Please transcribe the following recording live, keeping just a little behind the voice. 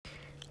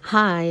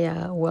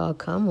Hi,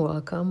 welcome.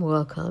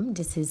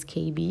 This is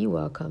KB.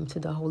 Welcome to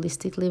the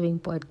Holistic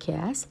Living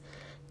Podcast.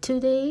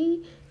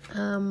 Today,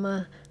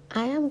 I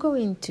am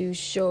going to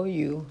show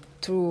you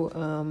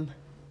through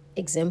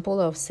example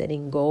of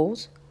setting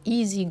goals,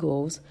 easy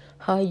goals,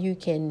 how you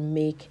can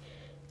make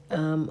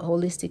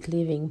holistic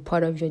living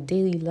part of your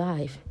daily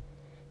life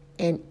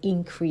and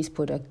increase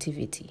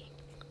productivity.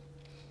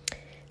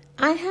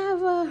 I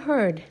have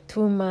heard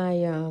through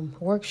my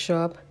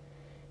workshop.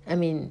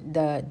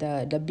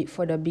 The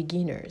for the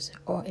beginners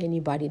or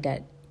anybody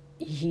that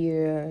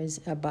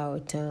hears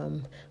about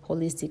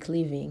holistic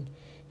living,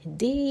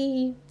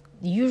 they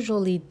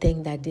usually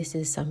think that this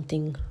is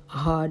something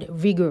hard,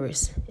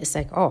 rigorous. It's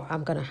like, oh,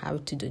 I'm gonna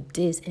have to do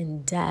this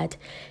and that,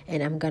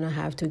 and I'm gonna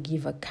have to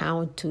give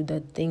account to the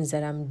things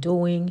that I'm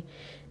doing,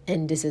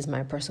 and this is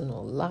my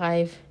personal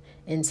life.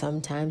 And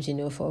sometimes,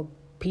 for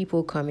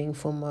people coming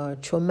from a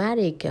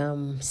traumatic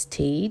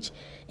stage,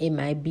 it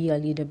might be a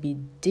little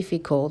bit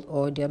difficult,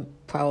 or they're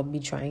probably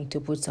trying to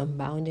put some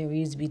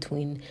boundaries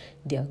between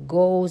their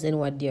goals and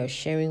what they are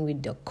sharing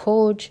with the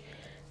coach.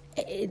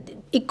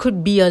 It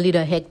could be a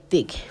little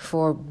hectic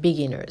for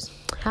beginners.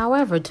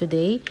 However,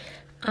 today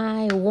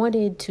I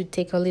wanted to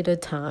take a little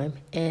time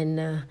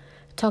and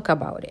talk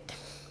about it.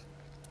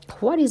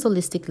 What is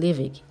holistic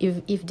living?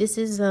 If this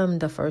is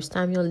the first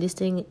time you are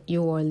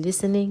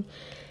listening,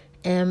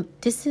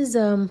 this is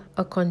a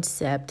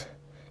concept,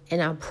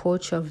 an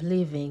approach of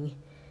living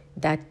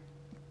that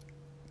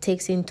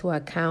takes into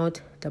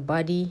account the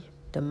body,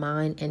 the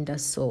mind, and the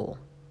soul.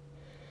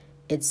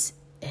 It's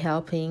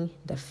helping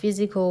the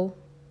physical,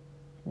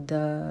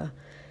 the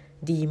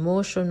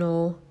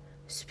emotional,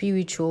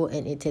 spiritual,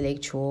 and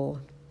intellectual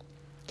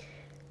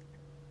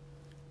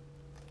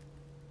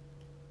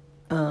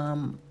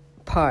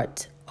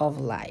part of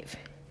life.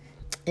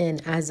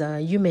 And as a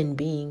human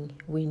being,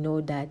 we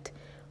know that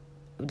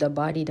the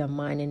body, the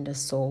mind, and the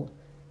soul,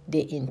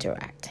 they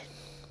interact.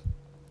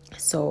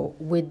 So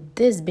with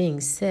this being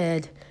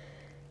said,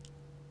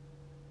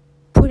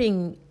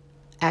 putting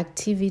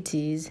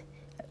activities,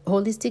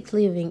 holistic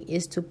living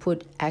is to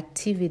put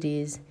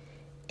activities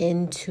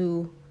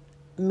into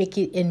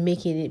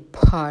making it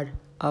part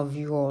of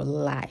your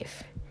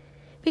life.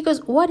 Because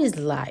what is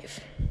life?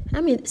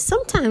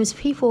 Sometimes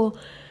people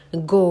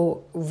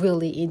go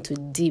really into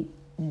deep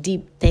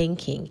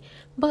thinking,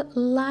 but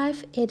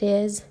life, it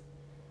is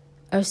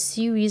a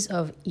series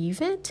of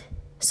events,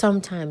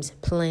 sometimes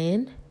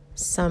planned,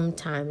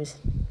 sometimes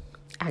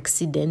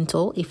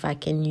accidental, if I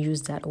can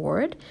use that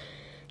word.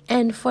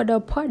 And for the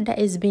part that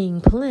is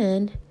being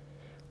planned,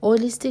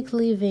 holistic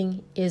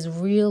living is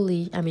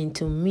really,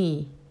 to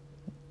me,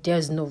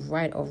 there's no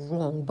right or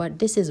wrong, but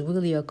this is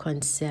really a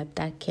concept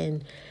that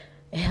can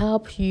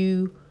help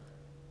you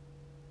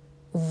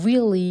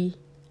really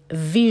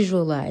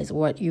visualize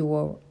what you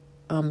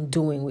are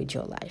doing with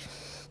your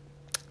life.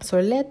 So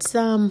let's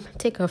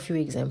take a few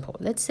examples.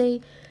 Let's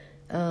say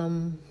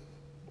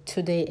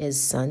today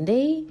is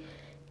Sunday,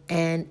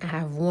 and I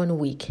have 1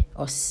 week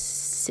or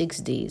 6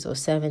 days or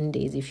 7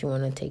 days, if you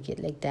want to take it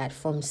like that.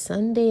 From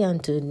Sunday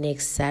until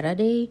next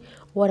Saturday,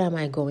 what am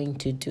I going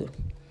to do?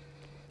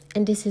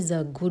 And this is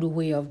a good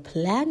way of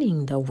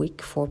planning the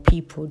week for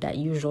people that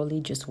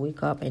usually just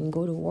wake up and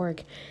go to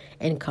work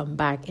and come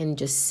back and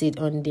just sit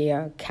on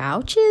their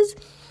couches.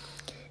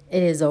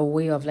 It is a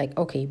way of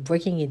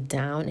breaking it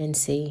down and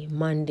say,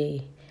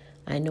 Monday,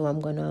 I know I'm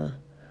going to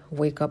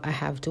wake up. I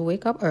have to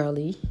wake up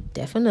early,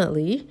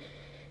 definitely.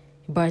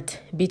 But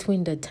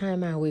between the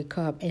time I wake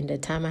up and the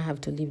time I have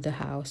to leave the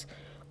house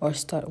or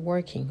start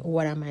working,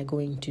 what am I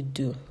going to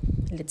do?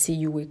 Let's say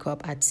you wake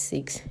up at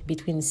 6,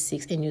 between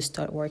 6 and you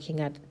start working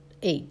at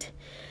 8.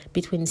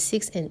 Between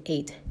 6 and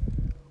 8,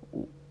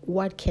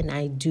 what can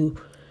I do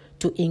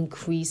to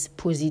increase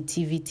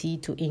positivity,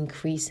 to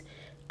increase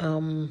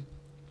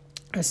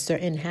a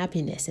certain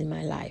happiness in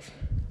my life?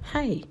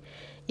 Hi,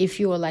 if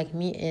you are like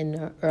me,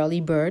 an early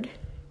bird,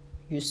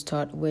 you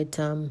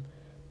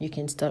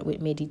can start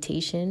with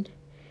meditation.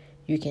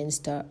 You can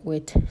start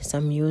with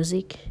some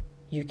music.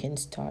 You can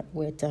start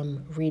with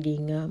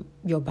reading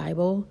your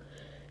Bible.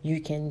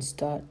 You can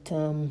start,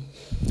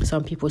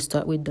 some people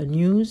start with the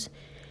news,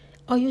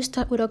 or you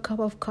start with a cup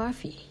of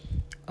coffee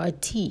or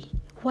tea,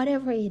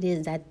 whatever it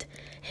is that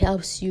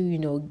helps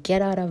you,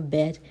 get out of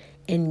bed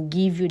and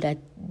give you that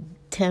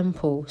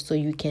tempo so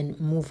you can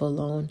move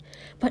alone.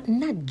 But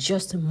not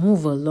just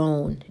move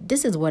alone.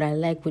 This is what I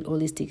like with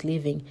holistic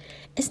living.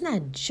 It's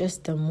not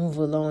just a move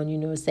alone,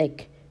 it's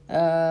like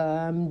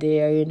I'm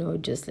there,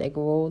 just like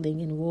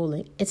rolling and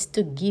rolling. It's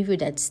to give you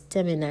that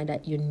stamina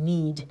that you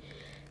need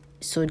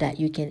so that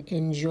you can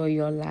enjoy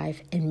your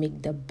life and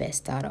make the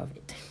best out of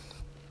it.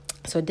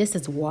 So this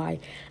is why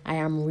I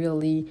am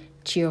really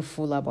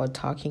cheerful about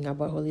talking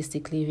about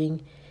holistic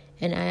living.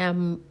 And I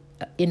am,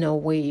 in a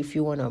way, if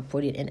you want to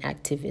put it, an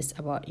activist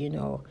about,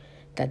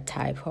 that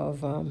type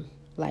of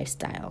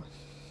lifestyle.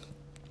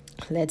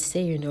 Let's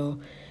say,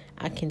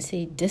 I can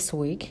say this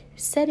week,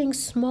 setting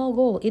small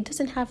goal. It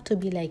doesn't have to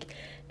be like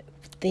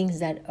things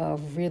that are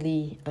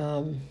really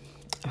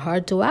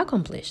hard to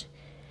accomplish.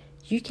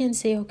 You can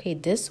say, okay,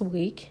 this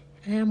week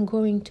I am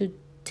going to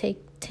take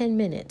 10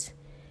 minutes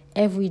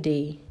every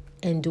day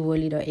and do a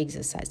little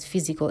exercise,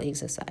 physical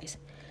exercise.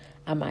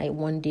 I might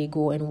one day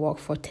go and walk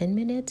for 10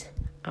 minutes.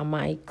 I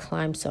might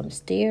climb some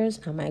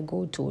stairs. I might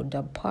go to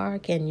the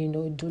park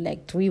and, do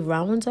like 3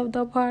 rounds of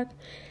the park.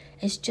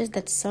 It's just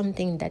that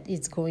something that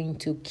is going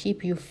to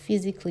keep you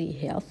physically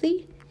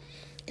healthy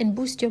and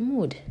boost your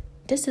mood.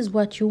 This is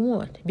what you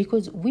want,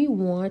 because we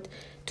want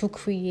to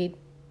create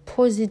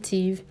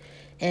positive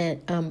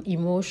and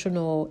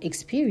emotional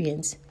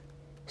experience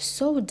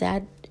so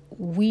that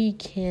we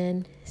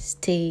can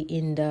stay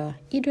in the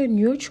either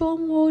neutral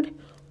mode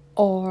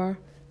or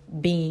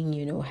being,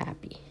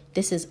 happy.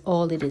 This is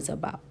all it is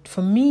about.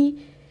 For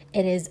me,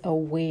 it is a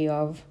way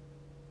of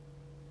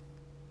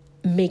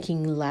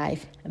making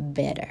life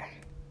better,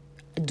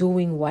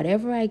 doing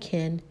whatever I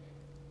can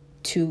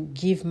to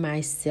give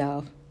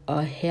myself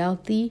a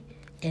healthy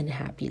and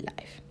happy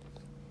life.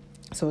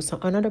 So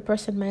another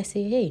person might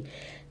say, hey,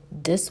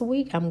 this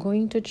week I'm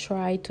going to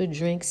try to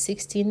drink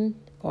 16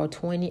 or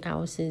 20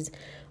 ounces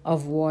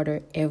of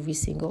water every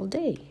single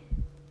day.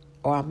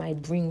 Or I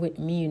might bring with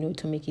me,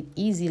 to make it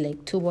easy,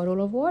 like 2 bottles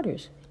of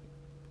waters,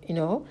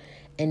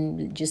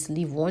 and just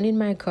leave one in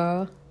my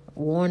car,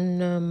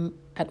 one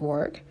at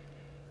work,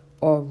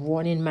 or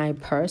one in my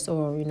purse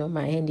or,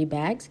 my handy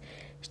bags.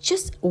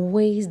 Just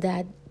ways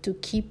that to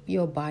keep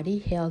your body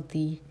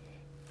healthy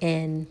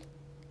and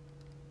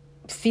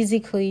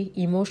physically,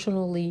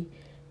 emotionally,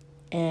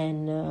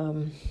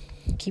 and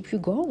keep you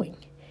going.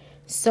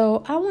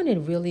 So I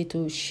wanted really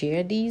to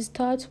share these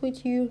thoughts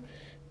with you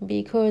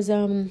because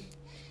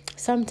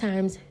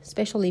sometimes,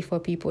 especially for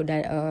people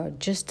that are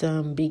just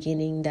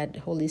beginning that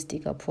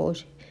holistic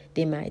approach,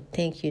 they might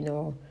think,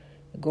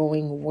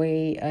 going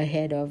way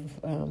ahead of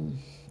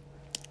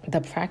the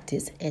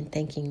practice and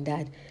thinking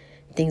that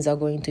things are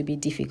going to be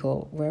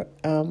difficult,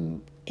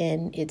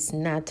 and it's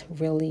not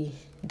really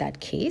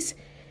that case.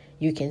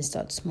 You can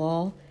start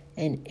small,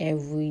 and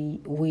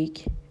every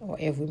week or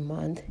every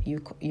month you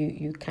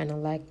kind of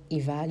like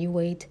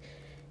evaluate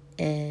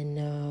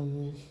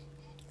and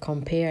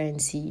compare and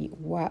see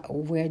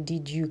where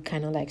did you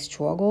kind of like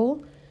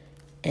struggle,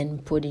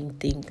 and putting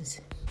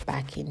things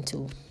back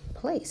into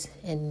place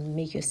and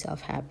make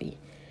yourself happy.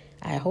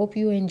 I hope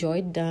you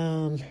enjoyed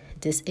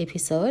this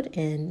episode,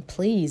 and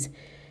please,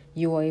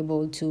 you are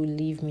able to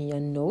leave me a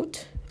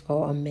note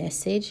or a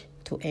message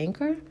to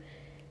Anchor,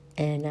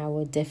 and I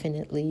will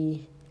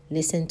definitely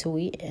listen to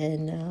it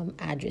and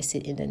address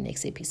it in the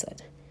next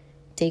episode.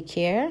 Take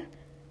care,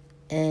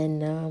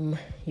 and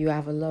you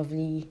have a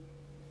lovely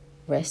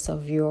rest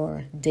of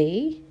your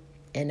day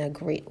and a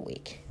great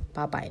week.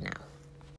 Bye-bye now.